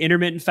in the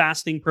intermittent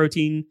fasting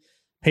protein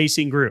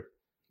pacing group.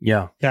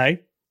 Yeah.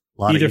 Okay.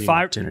 A lot of eating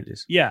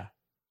opportunities. Yeah.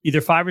 Either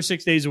 5 or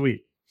 6 days a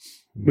week.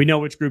 We know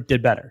which group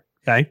did better.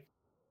 Okay.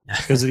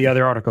 Because of the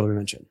other article we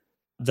mentioned.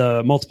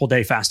 The multiple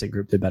day fasting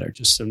group did better,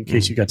 just in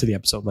case you got to the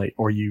episode late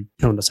or you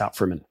toned us out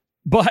for a minute.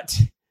 But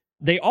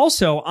they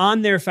also,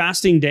 on their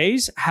fasting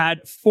days,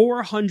 had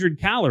 400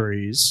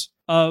 calories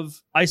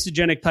of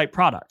isogenic type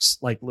products,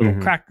 like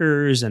little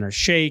crackers and a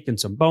shake and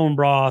some bone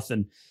broth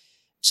and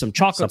some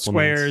chocolate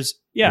squares.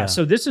 Yeah.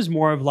 So this is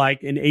more of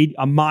like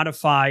a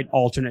modified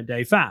alternate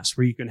day fast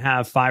where you can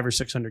have 500 or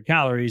 600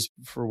 calories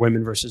for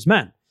women versus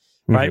men,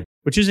 right?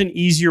 Which is an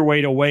easier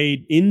way to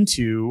wade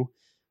into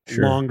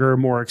longer,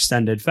 more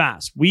extended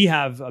fast. We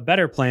have a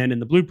better plan in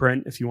the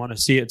blueprint. If you want to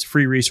see it, it's a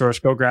free resource.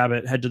 Go grab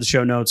it, head to the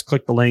show notes,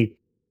 click the link,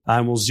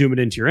 and we'll zoom it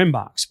into your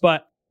inbox.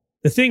 But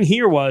the thing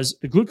here was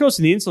the glucose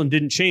and the insulin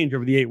didn't change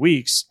over the 8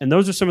 weeks. And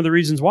those are some of the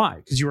reasons why,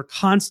 because you were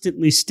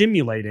constantly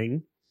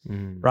stimulating,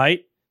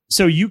 right?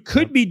 So you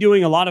could be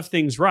doing a lot of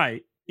things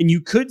right, and you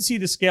could see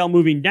the scale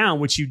moving down,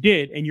 which you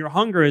did, and your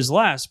hunger is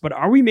less. But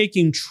are we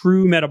making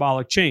true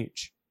metabolic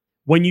change?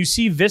 When you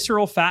see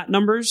visceral fat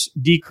numbers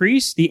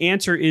decrease, the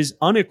answer is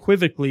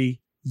unequivocally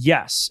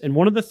yes. And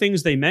one of the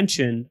things they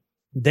mentioned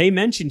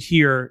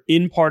here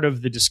in part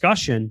of the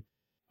discussion,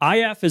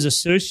 IF is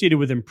associated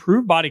with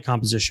improved body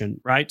composition,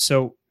 right?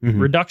 So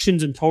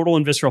reductions in total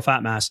and visceral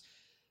fat mass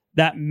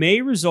that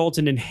may result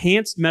in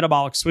enhanced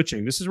metabolic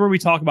switching. This is where we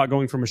talk about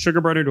going from a sugar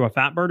burner to a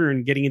fat burner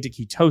and getting into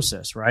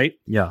ketosis, right?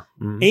 Yeah.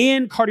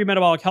 And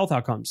cardiometabolic health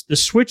outcomes. The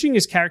switching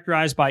is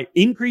characterized by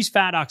increased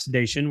fat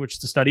oxidation, which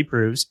the study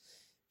proves,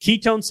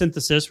 ketone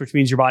synthesis, which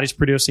means your body's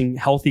producing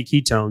healthy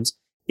ketones,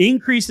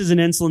 increases in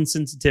insulin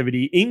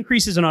sensitivity,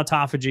 increases in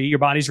autophagy, your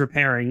body's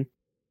repairing,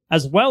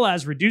 as well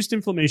as reduced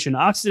inflammation,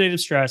 oxidative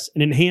stress,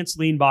 and enhanced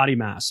lean body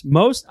mass.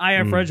 Most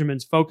IF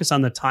regimens focus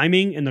on the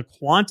timing and the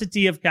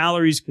quantity of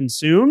calories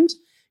consumed.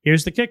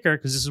 Here's the kicker,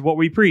 because this is what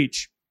we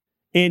preach,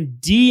 and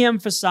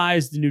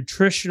de-emphasize the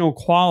nutritional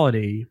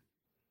quality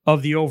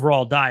of the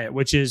overall diet,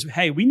 which is,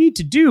 hey, we need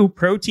to do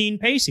protein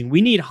pacing.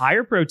 We need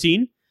higher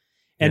protein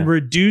and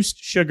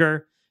reduced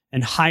sugar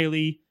and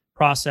highly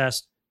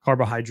processed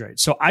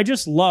carbohydrates. So I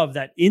just love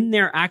that in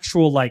their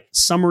actual like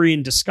summary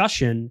and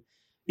discussion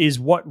is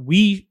what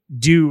we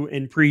do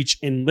and preach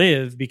and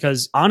live,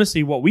 because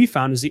honestly, what we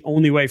found is the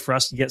only way for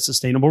us to get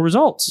sustainable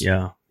results.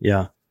 Yeah.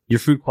 Yeah. Your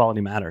food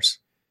quality matters.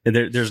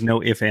 There's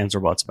no ifs, ands,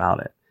 or buts about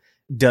it.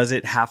 Does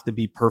it have to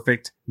be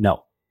perfect?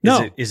 No.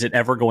 No. Is it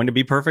ever going to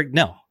be perfect?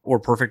 No. Or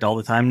perfect all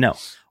the time? No.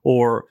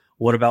 Or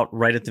what about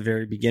right at the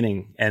very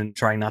beginning and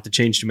trying not to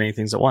change too many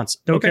things at once?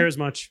 Don't care as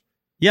much.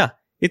 Yeah.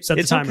 It's Set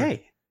the timer.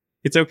 okay.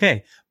 It's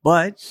okay.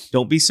 But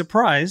don't be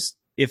surprised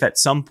if at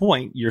some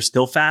point you're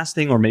still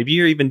fasting, or maybe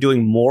you're even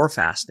doing more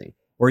fasting,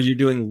 or you're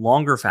doing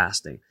longer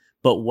fasting.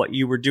 But what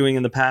you were doing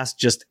in the past,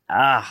 just,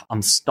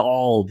 I'm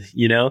stalled,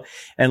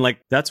 And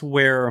like, that's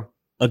where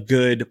a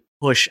good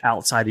push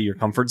outside of your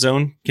comfort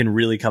zone can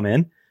really come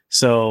in.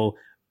 So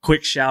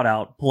quick shout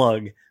out,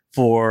 plug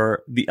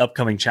for the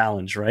upcoming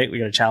challenge, right? We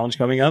got a challenge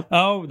coming up.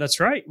 Oh, that's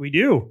right. We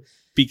do.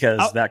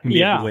 Because that can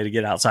be a good way to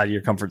get outside of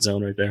your comfort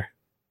zone right there.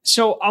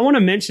 So I want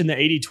to mention the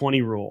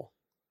 80-20 rule.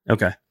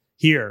 Okay.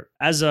 Here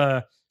as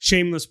a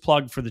shameless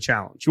plug for the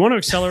challenge. You want to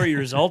accelerate your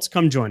results?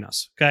 Come join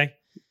us. Okay.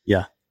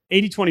 Yeah.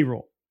 80-20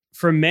 rule.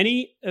 For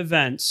many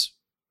events,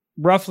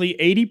 roughly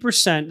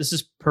 80%, this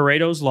is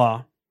Pareto's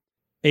law,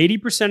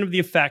 80% of the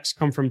effects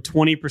come from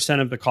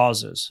 20% of the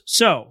causes.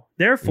 So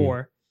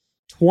therefore,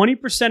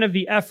 20% of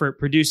the effort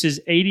produces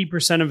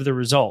 80% of the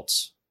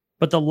results.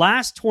 But the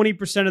last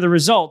 20% of the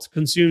results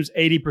consumes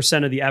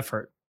 80% of the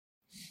effort.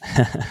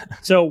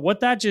 So what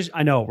that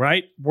I know,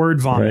 right?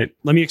 Word vomit. Right.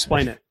 Let me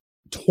explain it.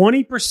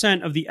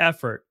 20% of the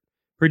effort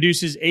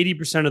produces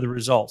 80% of the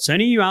results.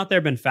 Any of you out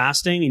there been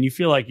fasting and you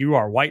feel like you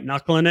are white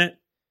knuckling it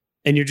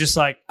and you're just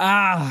like,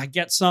 I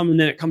get some and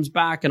then it comes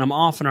back and I'm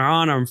off and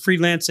on, or I'm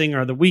freelancing,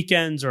 or the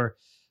weekends, or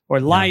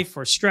life,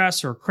 or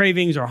stress, or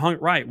cravings, or hunger.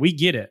 Right. We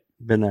get it.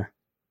 Been there.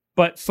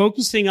 But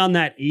focusing on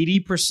that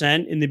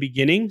 80% in the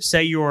beginning,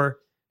 say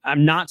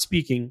I'm not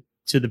speaking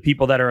to the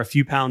people that are a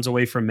few pounds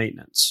away from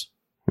maintenance.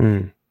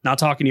 Not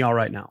talking to y'all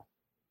right now,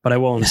 but I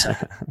will in a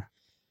second.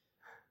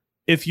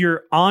 If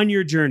you're on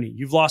your journey,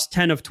 you've lost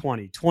 10 of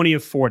 20, 20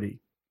 of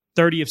 40,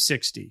 30 of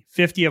 60,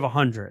 50 of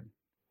 100,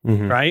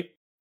 right?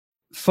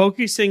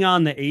 Focusing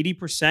on the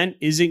 80%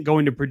 isn't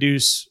going to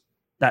produce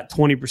that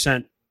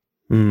 20%.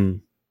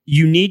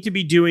 You need to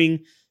be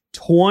doing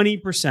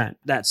 20%,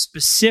 that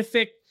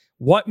specific,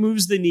 what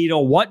moves the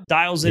needle, what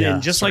dials it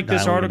in, just like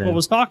this article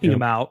was talking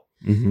about.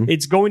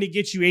 It's going to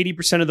get you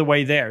 80% of the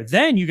way there.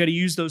 Then you got to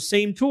use those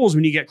same tools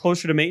when you get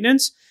closer to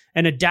maintenance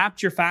and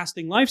adapt your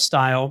fasting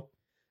lifestyle.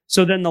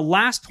 So then the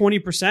last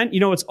 20%,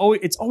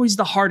 it's always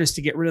the hardest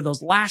to get rid of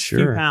those last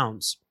few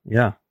pounds.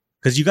 Yeah.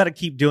 Because you got to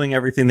keep doing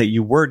everything that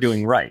you were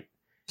doing right.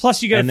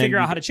 Plus you got to figure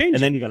out how to change it.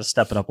 And then you got to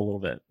step it up a little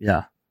bit.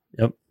 Yeah.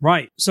 Yep.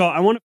 Right. So I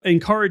want to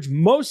encourage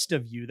most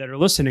of you that are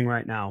listening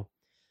right now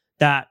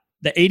that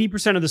the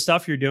 80% of the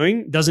stuff you're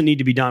doing doesn't need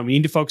to be done. We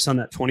need to focus on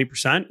that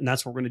 20%. And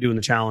that's what we're going to do in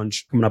the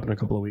challenge coming up in a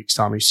couple of weeks,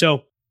 Tommy.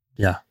 So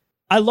yeah,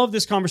 I love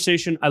this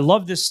conversation. I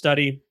love this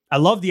study. I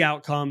love the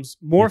outcomes.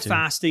 More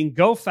fasting,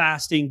 go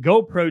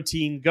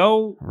protein,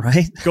 go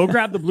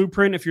grab the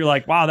blueprint. If you're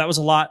like, wow, that was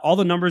a lot. All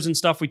the numbers and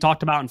stuff we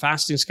talked about in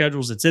fasting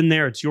schedules, it's in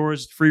there. It's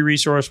yours. It's a free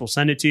resource. We'll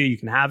send it to you. You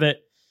can have it.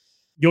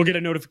 You'll get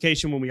a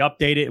notification when we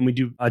update it and we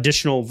do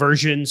additional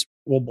versions.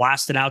 We'll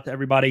blast it out to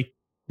everybody.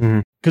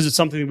 Because it's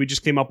something that we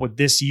just came up with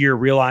this year,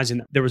 realizing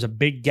that there was a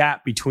big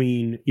gap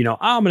between,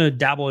 I'm going to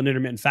dabble in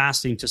intermittent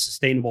fasting to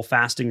sustainable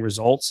fasting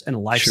results and a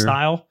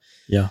lifestyle. Sure.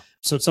 Yeah.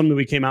 So it's something that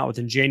we came out with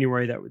in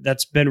January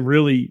that's been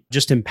really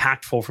just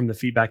impactful from the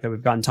feedback that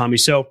we've gotten, Tommy.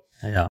 So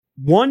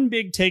one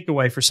big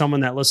takeaway for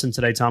someone that listened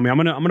today, Tommy, I'm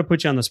gonna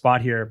put you on the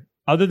spot here.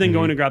 Other than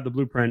going to grab the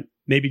blueprint,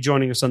 maybe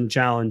joining us on the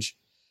challenge,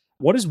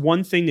 what is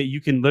one thing that you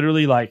can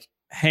literally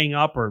hang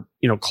up or,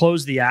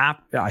 close the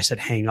app? I said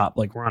hang up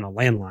like we're on a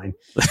landline.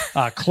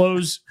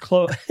 Close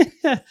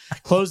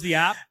the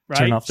app, right?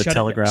 Turn off the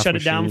telegraph shut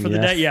it down for the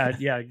day.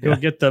 Yeah. Go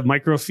get the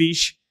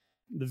microfiche,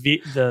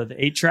 the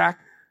 8-track.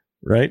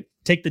 Right.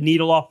 Take the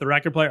needle off the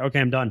record player. Okay,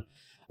 I'm done.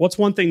 What's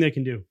one thing they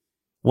can do?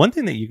 One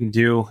thing that you can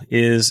do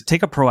is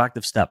take a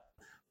proactive step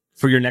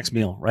for your next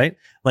meal, right?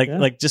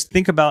 Like just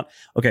think about,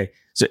 okay,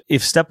 so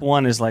if step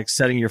one is like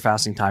setting your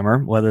fasting timer,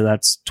 whether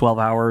that's 12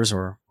 hours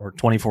or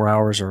 24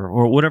 hours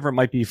or whatever it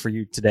might be for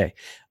you today.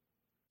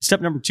 Step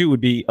number 2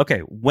 would be, okay,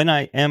 when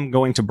I am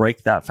going to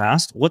break that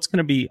fast, what's going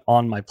to be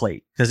on my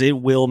plate? Because it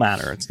will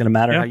matter. It's going to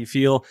matter how you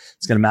feel.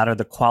 It's going to matter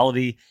the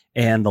quality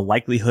and the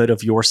likelihood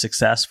of your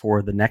success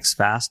for the next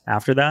fast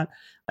after that,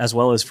 as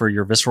well as for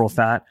your visceral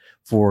fat,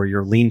 for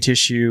your lean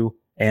tissue,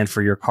 and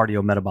for your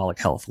cardiometabolic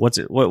health. What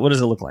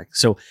does it look like?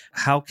 So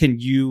how can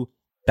you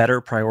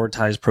better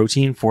prioritize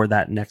protein for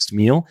that next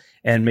meal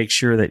and make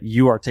sure that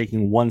you are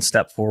taking one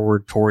step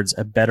forward towards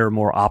a better,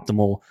 more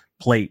optimal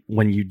plate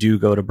when you do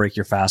go to break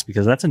your fast?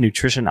 Because that's a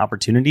nutrition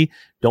opportunity.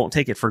 Don't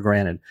take it for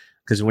granted,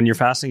 because when you're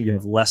fasting, you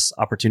have less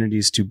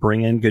opportunities to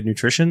bring in good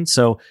nutrition.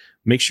 So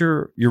make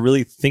sure you're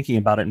really thinking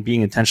about it and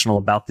being intentional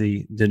about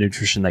the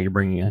nutrition that you're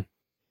bringing in.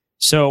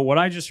 So what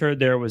I just heard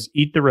there was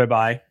eat the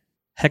ribeye.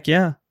 Heck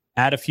yeah.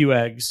 Add a few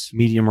eggs.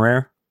 Medium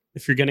rare.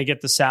 If you're going to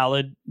get the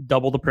salad,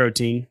 double the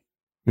protein.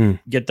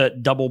 Get the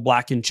double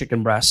blackened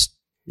chicken breast.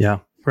 Yeah.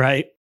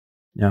 Right?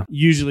 Yeah.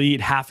 Usually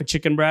eat half a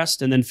chicken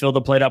breast and then fill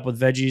the plate up with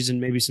veggies and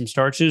maybe some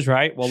starches,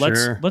 right? Well,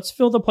 let's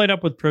fill the plate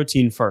up with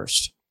protein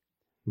first.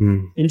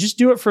 And just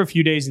do it for a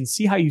few days and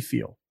see how you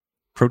feel.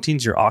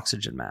 protein's your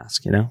oxygen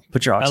mask,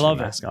 Put your oxygen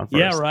mask on first.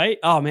 Yeah, right?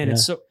 Oh, man,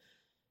 it's so...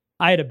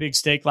 I had a big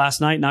steak last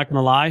night, not going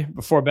to lie.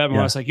 Before bed,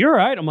 I was like, you're all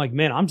right? I'm like,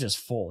 man, I'm just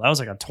full. That was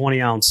like a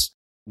 20-ounce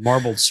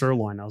marbled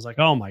sirloin. I was like,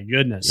 oh, my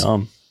goodness.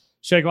 Yum.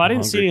 She's like, well, I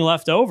didn't see any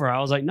left over. I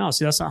was like, no,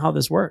 see, that's not how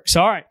this works.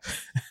 So, all right.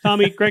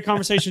 Tommy, great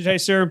conversation today,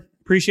 sir.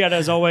 Appreciate it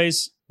as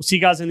always. We'll see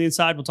you guys on the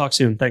inside. We'll talk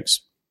soon.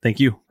 Thanks.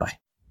 Thank you. Bye.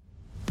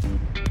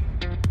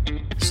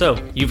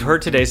 So, you've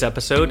heard today's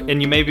episode,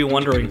 and you may be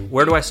wondering,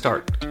 where do I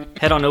start?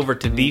 Head on over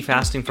to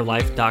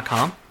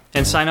thefastingforlife.com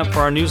and sign up for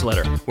our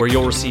newsletter, where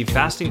you'll receive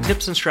fasting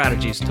tips and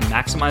strategies to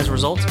maximize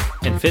results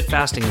and fit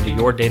fasting into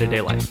your day-to-day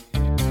life.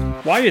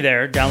 While you're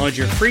there, download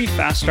your free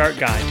Fast Start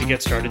guide to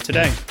get started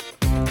today.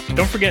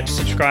 Don't forget to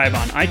subscribe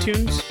on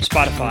iTunes,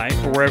 Spotify,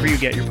 or wherever you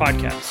get your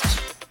podcasts.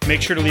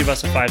 Make sure to leave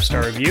us a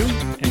 5-star review,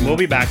 and we'll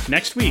be back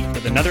next week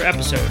with another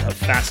episode of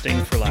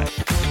Fasting for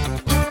Life.